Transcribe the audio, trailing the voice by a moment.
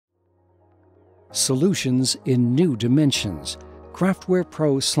Solutions in new dimensions. Craftware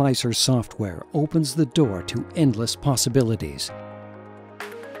Pro Slicer software opens the door to endless possibilities.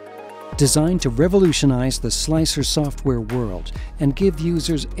 Designed to revolutionize the slicer software world and give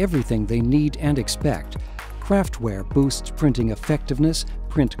users everything they need and expect, Craftware boosts printing effectiveness,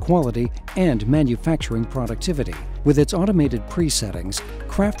 print quality, and manufacturing productivity. With its automated pre-settings,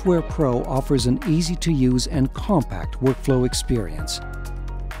 Craftware Pro offers an easy-to-use and compact workflow experience.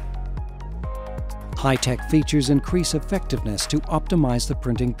 High-tech features increase effectiveness to optimize the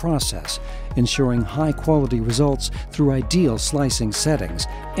printing process, ensuring high-quality results through ideal slicing settings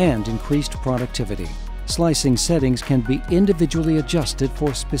and increased productivity. Slicing settings can be individually adjusted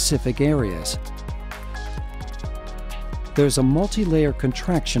for specific areas. There's a multi-layer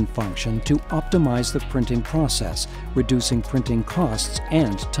contraction function to optimize the printing process, reducing printing costs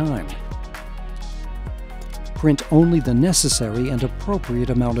and time. Print only the necessary and appropriate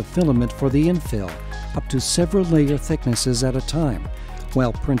amount of filament for the infill, up to several layer thicknesses at a time,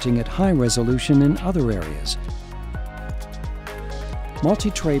 while printing at high resolution in other areas.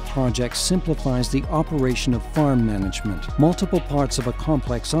 Multi-tray Project simplifies the operation of farm management. Multiple parts of a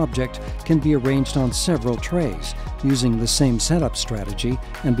complex object can be arranged on several trays, using the same setup strategy,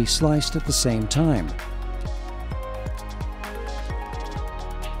 and be sliced at the same time.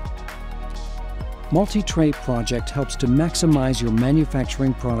 Multi-tray Project helps to maximize your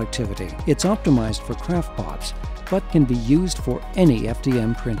manufacturing productivity. It's optimized for craftbots, but can be used for any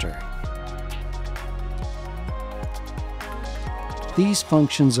FDM printer. These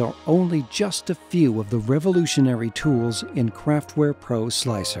functions are only just a few of the revolutionary tools in Craftware Pro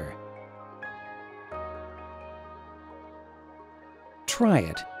Slicer. Try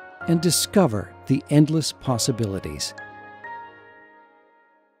it and discover the endless possibilities.